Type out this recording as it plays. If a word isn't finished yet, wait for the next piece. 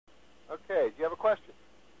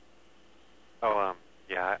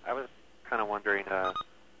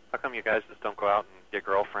get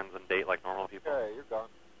girlfriends and date like normal people. Okay, you're gone.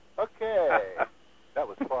 Okay. That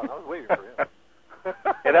was fun. I was waiting for him.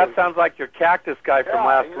 Yeah, that sounds like your cactus guy from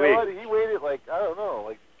last you week. know what? He waited like, I don't know,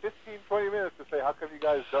 like 15, 20 minutes to say, how come you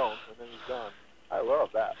guys don't? And then he's gone. I love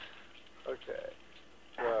that. Okay.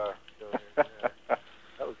 That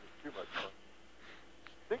was just too much fun.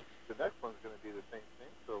 I think the next one's going to be the same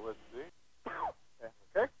thing, so let's see.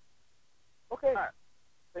 Okay? Okay. All right.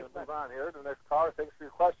 Let's move on here to the next caller. Thanks for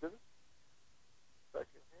your questions.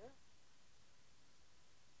 Second here.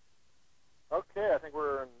 Okay, I think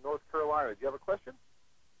we're in North Carolina. Do you have a question?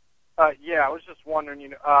 Yeah, I was just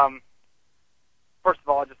wondering, first of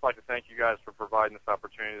all, I'd just like to thank you guys for providing this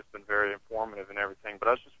opportunity. It's been very informative and everything. But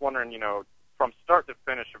I was just wondering, from start to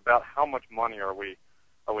finish, about how much money are we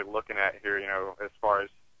looking at here, as far as,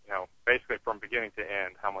 basically from beginning to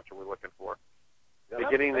end, how much are we looking for? Yeah,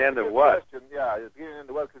 beginning to end of what? Question. Yeah, beginning to end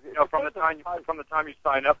of what? From the time you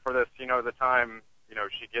sign up for this, the time,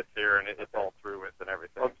 she gets here and it's all through with and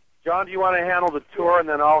everything. Well, John, do you want to handle the tour and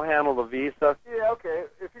then I'll handle the visa? Yeah, okay.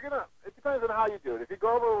 It depends on how you do it. If you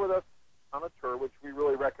go over with us on a tour, which we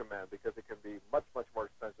really recommend because it can be much, much more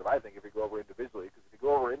expensive, I think, if you go over individually. Because if you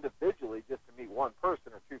go over individually just to meet one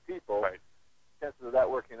person or two people, right, chances of that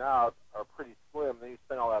working out are pretty slim. Then you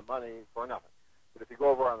spend all that money for nothing. But if you go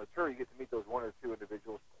over on the tour, you get to meet those one or two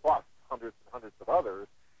individuals plus hundreds and hundreds of others.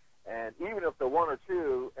 And even if the one or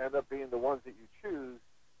two end up being the ones that you choose,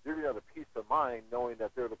 you're going to have a peace of mind knowing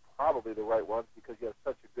that they're probably the right ones because you have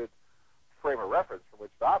such a good frame of reference from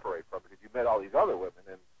which to operate from. Because you met all these other women,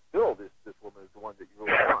 and still this woman is the one that you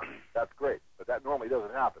really want. That's great. But that normally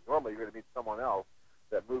doesn't happen. Normally you're going to meet someone else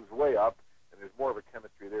that moves way up, and there's more of a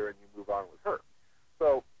chemistry there, and you move on with her.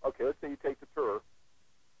 So, okay, let's say you take the tour.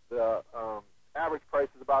 The average price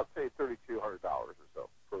is about, say, $3,200 or so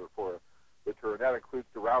for the tour. And that includes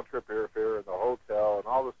the round-trip airfare and the hotel and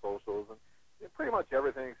all the socials and pretty much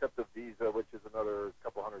everything except the visa, which is another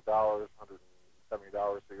couple $100, $170,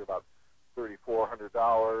 so you're about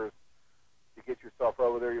 $3,400 to get yourself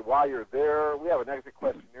over there. While you're there, we have an exit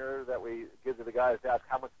questionnaire that we give to the guys to ask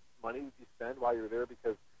how much money would you spend while you're there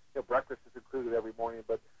because breakfast is included every morning,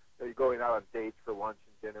 but you're going out on dates for lunch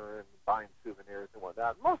and dinner and buying souvenirs and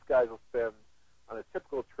whatnot. Most guys will spend on a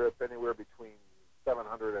typical trip anywhere between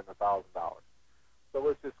 $700 and $1,000. So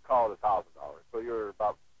let's just call it $1,000. So you're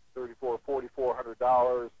about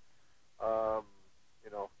 $4,400, about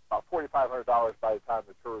 $4,500 by the time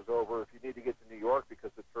the tour is over. If you need to get to New York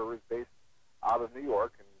because the tour is based out of New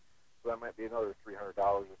York, and so that might be another $300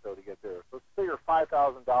 or so to get there. So let's figure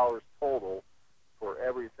 $5,000 total for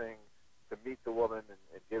everything to meet the woman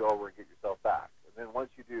and get over and get yourself back. And then once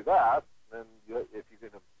you do that, then if you're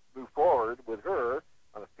going to move forward with her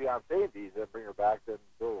on a fiancé visa and bring her back, then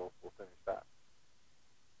Bill will finish that.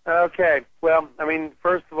 Okay. Well, I mean,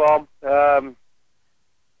 first of all,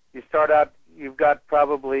 you start out, you've got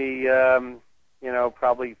probably,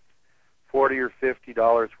 probably $40 or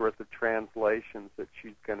 $50 worth of translations that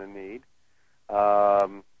she's going to need.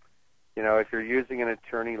 If you're using an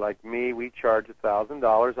attorney like me, we charge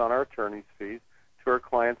 $1,000 on our attorney's fees. Tour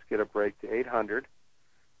clients get a break to $800.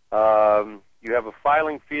 You have a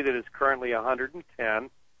filing fee that is currently $110,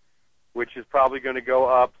 which is probably going to go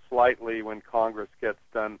up slightly when Congress gets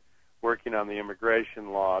done working on the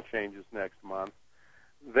immigration law changes next month.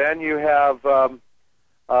 Then you have,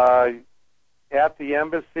 at the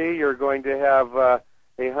embassy, you're going to have a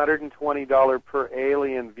 $120 per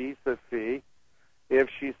alien visa fee. If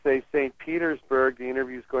she's, say, St. Petersburg, the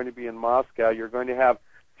interview is going to be in Moscow, you're going to have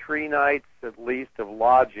 3 nights at least of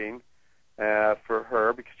lodging for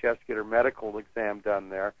her because she has to get her medical exam done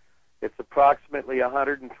there. It's approximately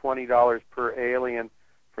 $120 per alien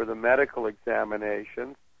for the medical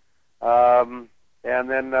examinations. And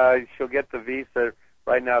then she'll get the visa.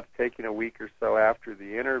 Right now it's taking a week or so after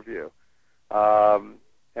the interview. And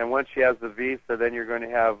once she has the visa, then you're going to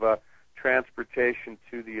have transportation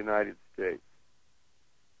to the United States.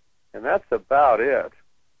 And that's about it.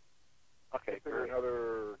 Okay, great.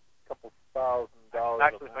 Another couple $1,000.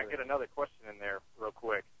 Actually, if I can get another question in there real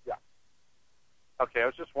quick. Yeah. Okay, I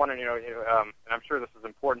was just wondering, and I'm sure this is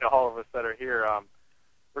important to all of us that are here.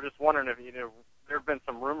 We're just wondering if, there have been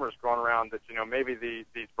some rumors going around that, maybe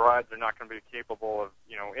these brides are not going to be capable of,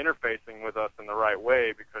 interfacing with us in the right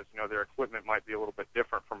way because, their equipment might be a little bit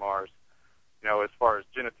different from ours, as far as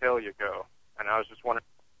genitalia go. And I was just wondering.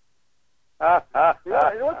 Yeah,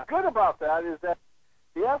 what's good about that is that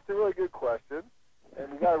he asked a really good question,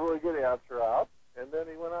 and we got a really good answer out, and then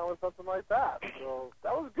he went on with something like that. So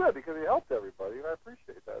that was good because he helped everybody, and I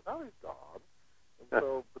appreciate that. Now he's gone. And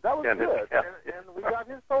so, but that was good. And we got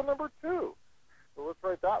his phone number, too. So let's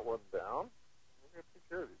write that one down. We're going to take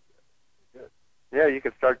care of these guys. Good. Yeah, you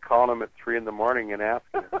could start calling them at 3 in the morning and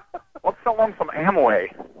asking them. Let's sell them some Amway.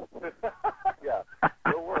 Yeah,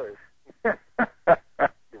 no worries. You're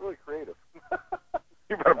really creative.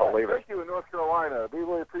 You better believe it. Thank you in North Carolina. We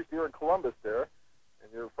really appreciate you in Columbus there.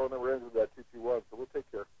 And your phone number ends with that 221, so we'll take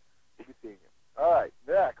care. We'll be seeing you. All right,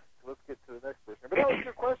 next. Let's get to the next person. But that was a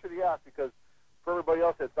good question he asked, because for everybody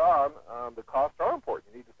else that's on, the costs are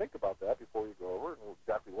important. You need to think about that before you go over and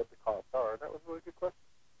exactly what the costs are. And that was a really good question.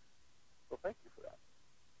 So thank you for that.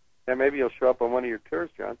 And maybe you'll show up on one of your tours,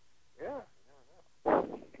 John. Yeah, you never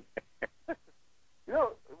know. You know,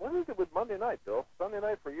 what is it with Monday night, Bill? Sunday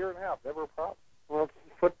night for a year and a half, never a problem. Well,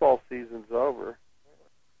 football season's over.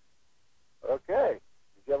 Okay.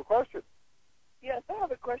 Did you have a question? Yes, I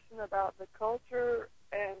have a question about the culture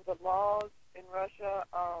and the laws in Russia.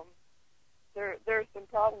 There's some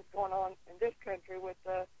problems going on in this country with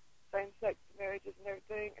same-sex marriages and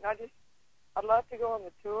everything, and I'd love to go on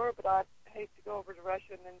the tour, but I'd hate to go over to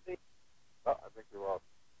Russia and then see. Oh, I think we lost.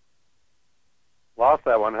 Lost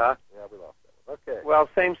that one, huh? Yeah, we lost that one. Okay. Well,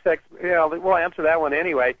 same-sex, yeah, we'll answer that one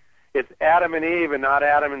anyway. It's Adam and Eve and not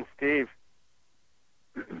Adam and Steve.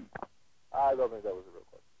 I don't think that was a real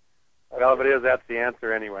question. Well, if it is, that's the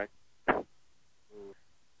answer anyway.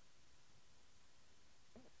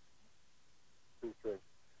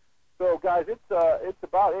 So, guys, it's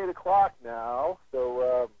about 8 o'clock now.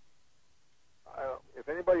 So, if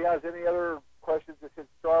anybody has any other questions, just hit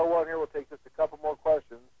star one here. We'll take just a couple more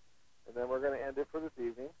questions, and then we're going to end it for this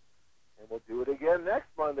evening. And we'll do it again next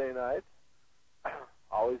Monday night.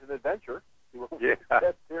 Always an adventure. See what we get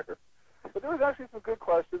here. But there was actually some good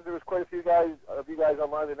questions. There was quite a few of you guys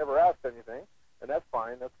online that never asked anything, and that's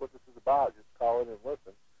fine. That's what this is about. Just call in and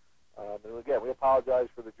listen. And again, we apologize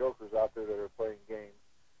for the jokers out there that are playing games.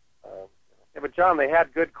 Yeah, but John, they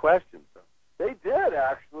had good questions, though. They did,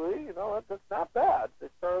 actually. You know, that's not bad. They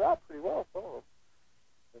started out pretty well, some of them.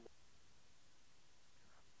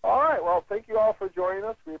 All right. Well, thank you all for joining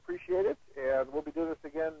us. We appreciate it. And we'll be doing this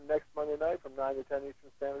again next Monday night from 9 to 10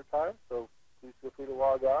 Eastern Standard Time. So please feel free to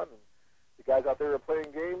log on. And the guys out there who are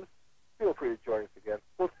playing games, feel free to join us again.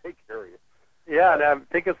 We'll take care of you. Yeah, and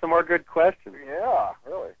think of some more good questions. Yeah,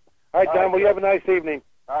 really. All right, John, well, you have a nice evening.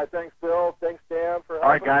 All right, thanks, Bill. Thanks, Dan, for helping. All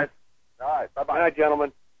right, guys. All right, bye-bye. Good night,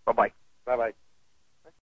 gentlemen. Bye-bye. Bye-bye.